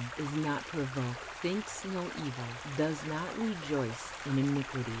its own, is not provoked, thinks no evil, does not rejoice in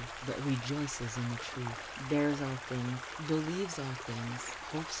iniquity, but rejoices in the truth, bears all things, believes all things,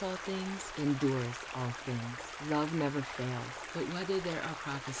 hopes all things, endures all things. Love never fails, but whether there are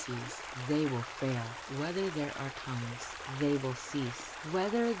prophecies, they will fail. Whether there are tongues, they will cease.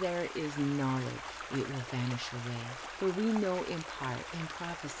 Whether there is knowledge, it will vanish away. For we know in part and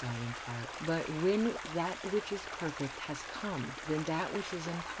prophesy in part. But when that which is perfect has come, then that which is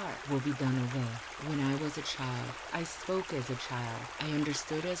in part will be done away. When I was a child, I spoke as a child. I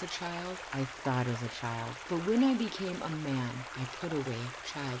understood as a child. I thought as a child. But when I became a man, I put away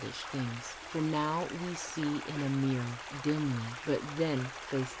childish things. For now we see in a mirror, dimly, but then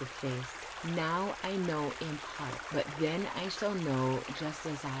face to face. Now I know in part, but then I shall know just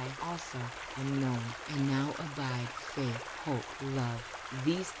as I also am known. And now abide faith, hope, love.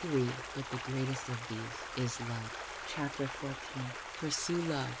 These three, but the greatest of these is love. Chapter 14. Pursue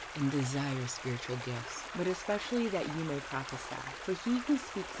love and desire spiritual gifts, but especially that you may prophesy. For he who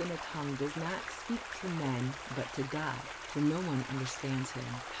speaks in a tongue does not speak to men, but to God, for no one understands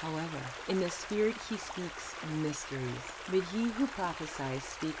him. However, in the Spirit he speaks mysteries. But he who prophesies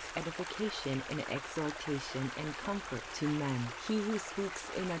speaks edification and exhortation and comfort to men. He who speaks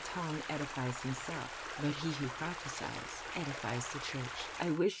in a tongue edifies himself, but he who prophesies edifies the church.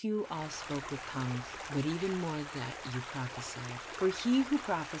 I wish you all spoke with tongues, but even more that you prophesied. For he who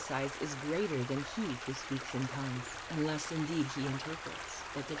prophesies is greater than he who speaks in tongues, unless indeed he interprets,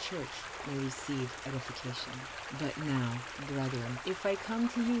 that the church may receive edification. But now, brethren, if I come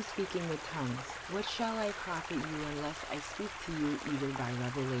to you speaking with tongues, what shall I profit you unless I speak to you either by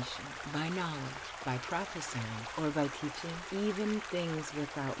revelation, by knowledge, by prophesying, or by teaching? Even things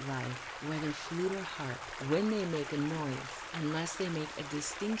without life, whether flute or harp, when they make a noise, unless they make a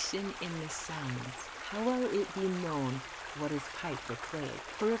distinction in the sounds, how will it be known what is piped or played?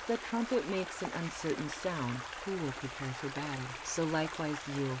 For if the trumpet makes an uncertain sound, who will prepare for battle? So likewise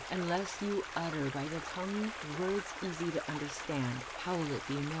you, unless you utter by the tongue words easy to understand, how will it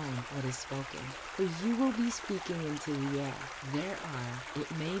be known what is spoken? For you will be speaking into the air. There are,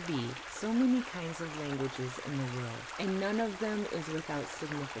 it may be, so many kinds of languages in the world, and none of them is without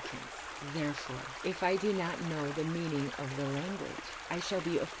significance. Therefore, if I do not know the meaning of the language, I shall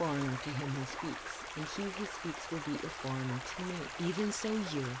be a foreigner to him who speaks, and he who speaks will be a foreigner to me. Even so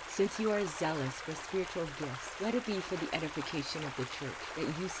you, since you are zealous for spiritual gifts, let it be for the edification of the church, that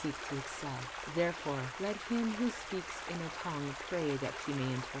you seek to excel. Therefore, let him who speaks in a tongue pray that he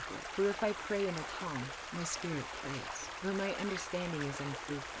may interpret. For if I pray in a tongue, my spirit prays, but my understanding is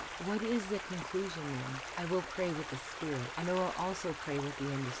unfruitful. What is the conclusion then? I will pray with the spirit, and I will also pray with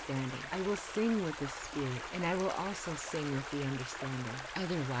the understanding. I will sing with the spirit, and I will also sing with the understanding.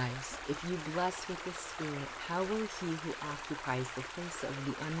 Otherwise, if you bless with the spirit, how will he who occupies the place of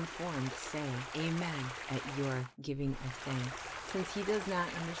the uninformed say, Amen, at your giving of thanks? since he does not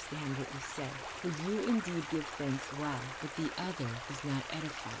understand what you say. For you indeed give thanks well, but the other is not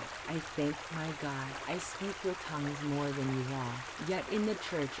edified. I thank my God. I speak with tongues more than you all. Yet in the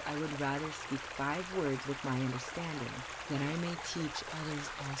church I would rather speak 5 words with my understanding, that I may teach others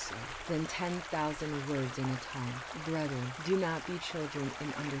also, than 10,000 words in a tongue. Brethren, do not be children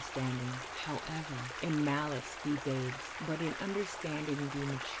in understanding. However, in malice be babes, but in understanding be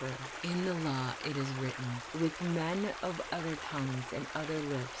mature. In the law it is written, with men of other tongues and other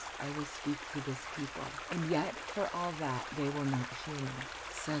lips I will speak to this people, and yet for all that they will not hear me,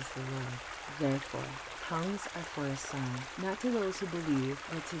 says the Lord. Therefore, tongues are for a sign, not to those who believe,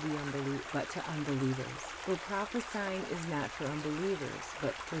 but to unbelievers. For prophesying is not for unbelievers,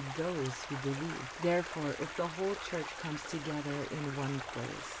 but for those who believe. Therefore, if the whole church comes together in one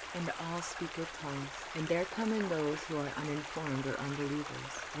place, and all speak with tongues, and there come in those who are uninformed or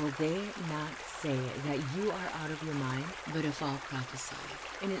unbelievers, will they not say that you are out of your mind? But if all prophesy,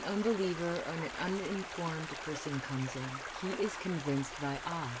 and an unbeliever or an uninformed person comes in, he is convinced by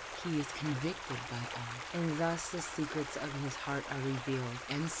awe, he is convicted by awe, and thus the secrets of his heart are revealed.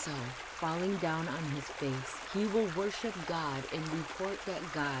 And so, falling down on his face, he will worship God and report that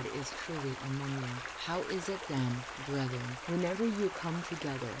God is truly among you. How is it then, brethren, whenever you come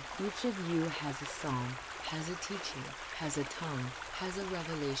together, each of you has a song, has a teaching, has a tongue, has a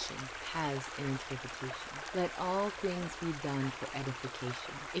revelation, has an interpretation. Let all things be done for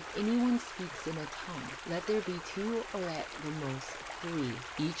edification. If anyone speaks in a tongue, let there be 2 or at the most 3,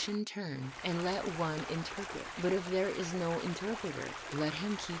 each in turn, and let one interpret. But if there is no interpreter, let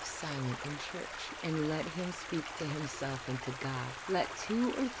him keep silent in church, and let him speak to himself and to God. Let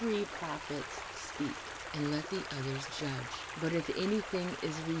 2 or 3 prophets speak, and let the others judge. But if anything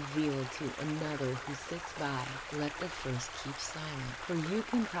is revealed to another who sits by, let the first keep silent. For you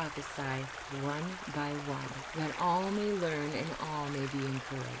can prophesy one by one, that all may learn and all may be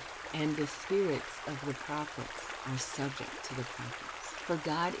encouraged. And the spirits of the prophets are subject to the prophets. For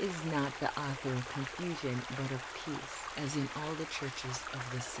God is not the author of confusion, but of peace, as in all the churches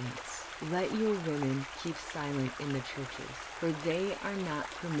of the saints. Let your women keep silent in the churches, for they are not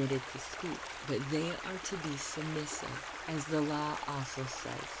permitted to speak, but they are to be submissive, as the law also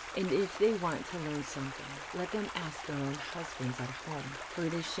says. And if they want to learn something, let them ask their own husbands at home, for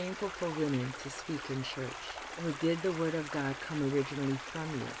it is shameful for women to speak in church. Or did the word of God come originally from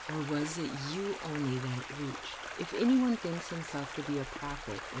you, or was it you only that it reached? If anyone thinks himself to be a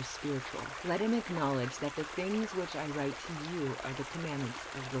prophet or spiritual, let him acknowledge that the things which I write to you are the commandments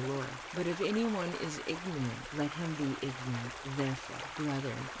of the Lord. But if anyone is ignorant, let him be ignorant. Therefore,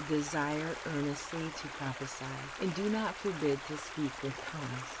 brethren, desire earnestly to prophesy, and do not forbid to speak with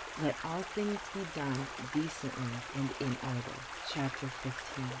tongues. Let all things be done decently and in order. Chapter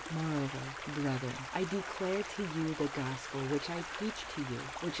 15. Moreover, brethren, I declare to you the gospel which I preached to you,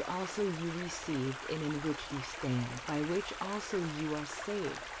 which also you received and in which you stand, by which also you are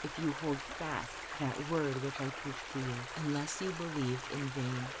saved, if you hold fast that word which I preached to you, unless you believed in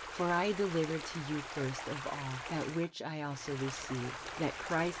vain. For I delivered to you first of all that which I also received, that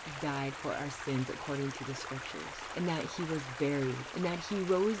Christ died for our sins according to the Scriptures, and that he was buried, and that he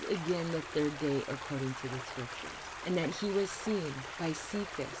rose again the 3rd day according to the Scriptures, and that he was seen by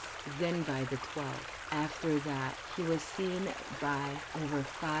Cephas, then by the 12. After that, he was seen by over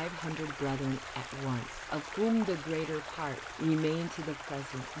 500 brethren at once, of whom the greater part remain to the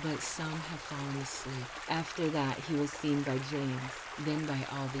present, but some have fallen asleep. After that, he was seen by James, then by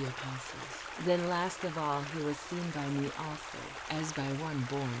all the apostles. Then last of all, he was seen by me also, as by one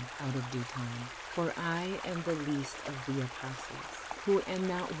born out of due time. For I am the least of the apostles, who am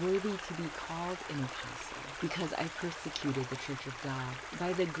not worthy to be called an apostle, because I persecuted the church of God.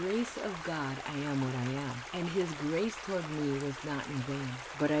 By the grace of God I am what I am, and his grace toward me was not in vain.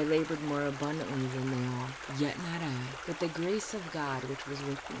 But I labored more abundantly than they all, yet not I, but the grace of God which was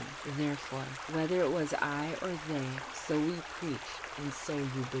with me. Therefore, whether it was I or they, so we preached, and so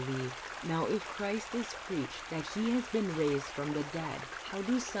you believed. Now if Christ is preached that he has been raised from the dead, how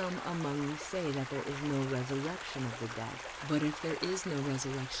do some among you say that there is no resurrection of the dead? But if there is no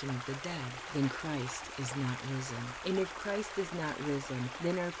resurrection of the dead, then Christ is not risen. And if Christ is not risen,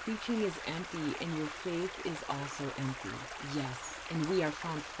 then our preaching is empty, and your faith is also empty. Yes, and we are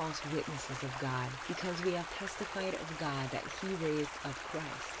found false witnesses of God, because we have testified of God that he raised up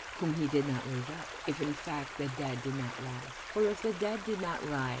Christ, whom he did not raise up, if in fact the dead did not rise. For if the dead did not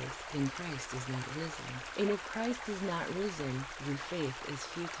rise, then Christ is not risen. And if Christ is not risen, your faith is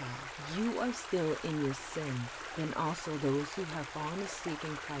futile. You are still in your sins. Then also those who have fallen asleep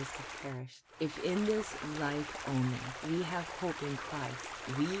in Christ have perished. If in this life only we have hope in Christ,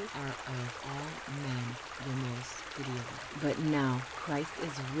 we are of all men the most pitiable. But now Christ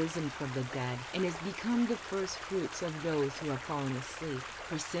is risen from the dead and has become the first fruits of those who have fallen asleep.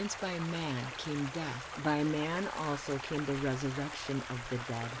 For since by man came death, by man also came the resurrection of the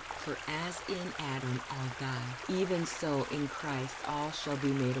dead. For as in Adam all die, even so in Christ all shall be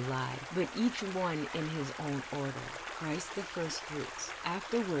made alive, but each one in his own order. Christ the firstfruits.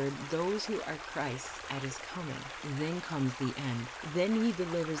 Afterward, those who are Christ's at his coming. Then comes the end. Then he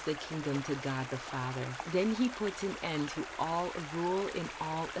delivers the kingdom to God the Father. Then he puts an end to all rule and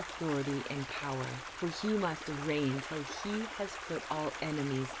all authority and power. For he must reign till he has put all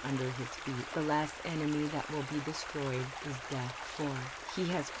enemies under his feet. The last enemy that will be destroyed is death. For he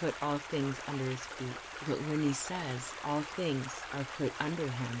has put all things under his feet. But when he says all things are put under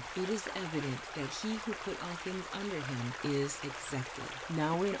him, it is evident that he who put all things under him is accepted.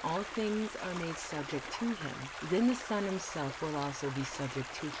 Now when all things are made subject to him, then the Son himself will also be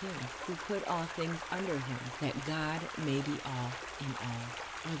subject to him who put all things under him, that God may be all in all.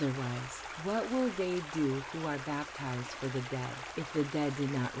 Otherwise, what will they do who are baptized for the dead, if the dead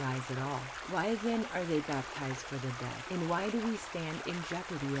did not rise at all? Why then are they baptized for the dead? And why do we stand in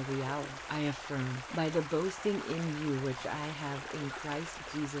jeopardy every hour? I affirm, by the boasting in you which I have in Christ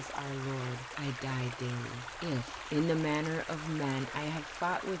Jesus our Lord, I die daily. If, in the manner of men, I have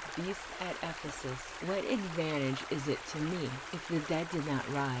fought with beasts at Ephesus, what advantage is it to me, if the dead did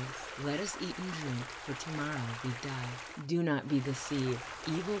not rise? Let us eat and drink, for tomorrow we die. Do not be deceived.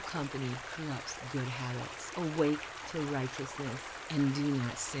 Evil company corrupts good habits. Awake to righteousness, and do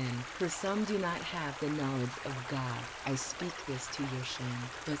not sin. For some do not have the knowledge of God. I speak this to your shame.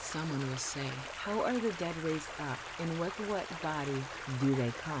 But someone will say, how are the dead raised up, and with what body do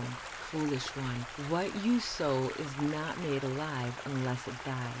they come? Foolish one, what you sow is not made alive unless it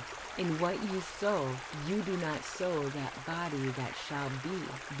dies. And what you sow, you do not sow that body that shall be,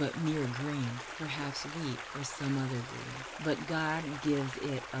 but mere grain, perhaps wheat or some other grain. But God gives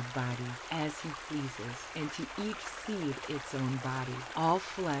it a body as he pleases, and to each seed its own body. All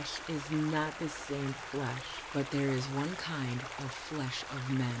flesh is not the same flesh, but there is one kind of flesh of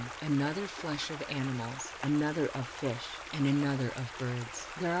men, another flesh of animals, another of fish, and another of birds.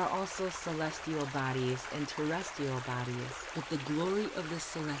 There are also celestial bodies and terrestrial bodies, but the glory of the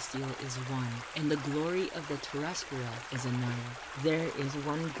celestial is one, and the glory of the terrestrial is another. There is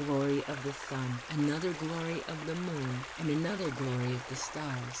one glory of the sun, another glory of the moon, and another glory of the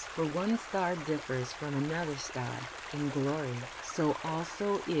stars. For one star differs from another star in glory. So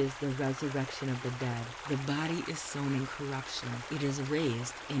also is the resurrection of the dead. The body is sown in corruption. It is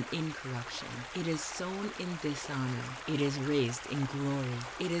raised in incorruption. It is sown in dishonor. It is raised in glory.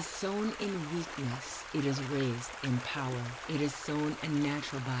 It is sown in weakness. It is raised in power. It is sown a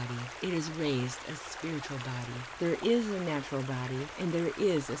natural body. It is raised a spiritual body. There is a natural body, and there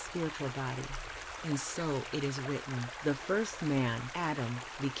is a spiritual body. And so it is written, the first man, Adam,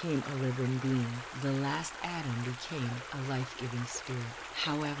 became a living being. The last Adam became a life-giving spirit.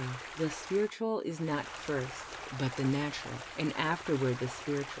 However, the spiritual is not first, but the natural, and afterward the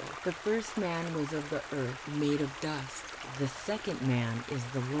spiritual. The first man was of the earth, made of dust. The second man is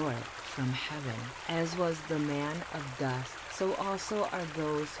the Lord, from heaven. As was the man of dust, so also are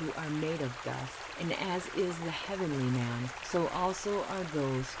those who are made of dust. And as is the heavenly man, so also are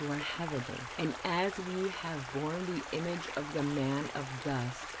those who are heavenly. And as we have borne the image of the man of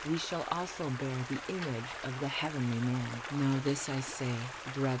dust, we shall also bear the image of the heavenly man. Now this I say,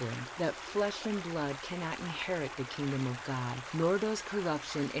 brethren, that flesh and blood cannot inherit the kingdom of God, nor does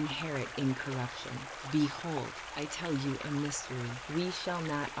corruption inherit incorruption. Behold, I tell you a mystery. We shall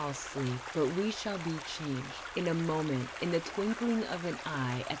not all sleep, but we shall be changed in a moment, in the twinkling of an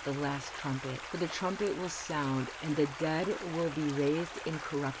eye, at the last trumpet. For the trumpet will sound, and the dead will be raised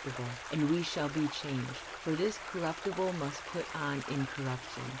incorruptible, and we shall be changed. For this corruptible must put on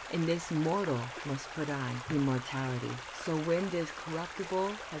incorruption, and this mortal must put on immortality. So when this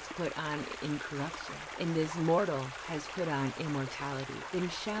corruptible has put on incorruption, and this mortal has put on immortality, then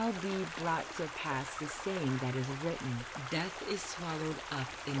shall be brought to pass the saying that is written, death is swallowed up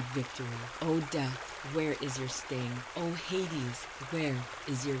in victory. O death, where is your sting? O Hades, where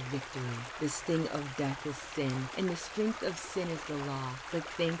is your victory? The sting of death is sin, and the strength of sin is the law. But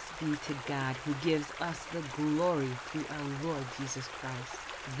thanks be to God who gives us the glory through our Lord Jesus Christ.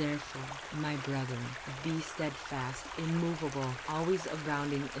 Therefore, my brethren, be steadfast, immovable, always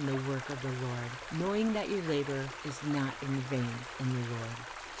abounding in the work of the Lord, knowing that your labor is not in vain in the Lord.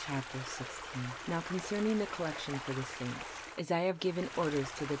 Chapter 16. Now concerning the collection for the saints, as I have given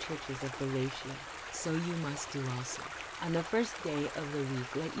orders to the churches of Galatia, so you must do also. On the first day of the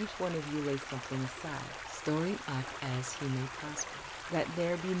week, let each one of you lay something aside, storing up as he may prosper, that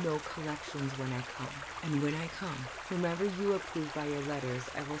there be no collections when I come. And when I come, whomever you approve by your letters,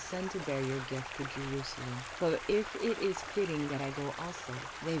 I will send to bear your gift to Jerusalem. But if it is fitting that I go also,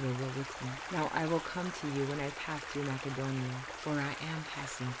 they will go with me. Now I will come to you when I pass through Macedonia, for I am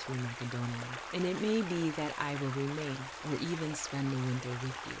passing through Macedonia. And it may be that I will remain, or even spend the winter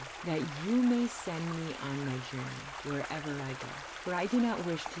with you, that you may send me on my journey, wherever I go. For I do not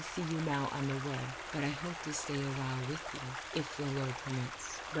wish to see you now on the way, but I hope to stay a while with you, if the Lord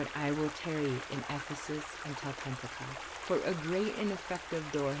permits. But I will tarry in Ephesus until Pentecost. For a great and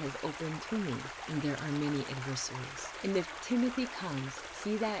effective door has opened to me, and there are many adversaries. And if Timothy comes,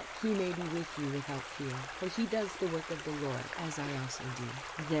 see that he may be with you without fear, for he does the work of the Lord, as I also do.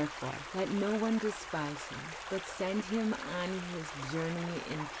 Therefore, let no one despise him, but send him on his journey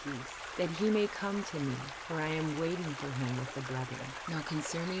in peace, that he may come to me, for I am waiting for him with the brethren. Now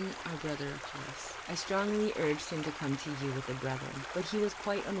concerning our brother Apollos, I strongly urged him to come to you with the brethren, but he was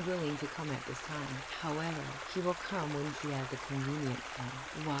quite unwilling to come at this time. However, he will come when he has a convenient time.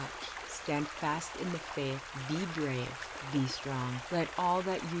 Watch, stand fast in the faith, be brave, be strong. Let all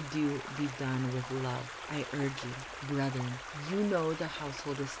that you do be done with love. I urge you, brethren, you know the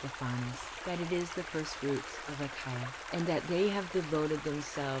household of Stephanas, that it is the first fruits of Achaia, and that they have devoted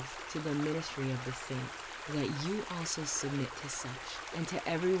themselves to the ministry of the saints, that you also submit to such, and to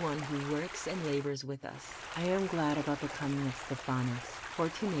everyone who works and labors with us. I am glad about the coming of Stephanas,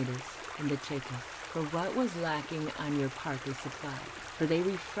 Fortunatus, and the Trachis, for what was lacking on your part they supplied, for they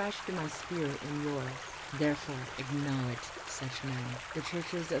refreshed my spirit and yours. Therefore, acknowledge such men. The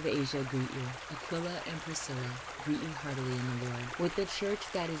churches of Asia greet you. Aquila and Priscilla greet you heartily in the Lord. With the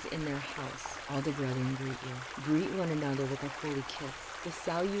church that is in their house, all the brethren greet you. Greet one another with a holy kiss. The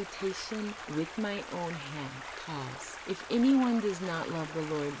salutation with my own hand. Pause. If anyone does not love the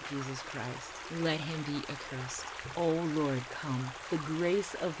Lord Jesus Christ, let him be accursed. O Lord, come. The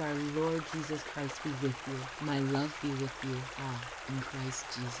grace of our Lord Jesus Christ be with you. My love be with you all in Christ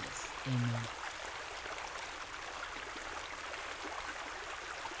Jesus. Amen.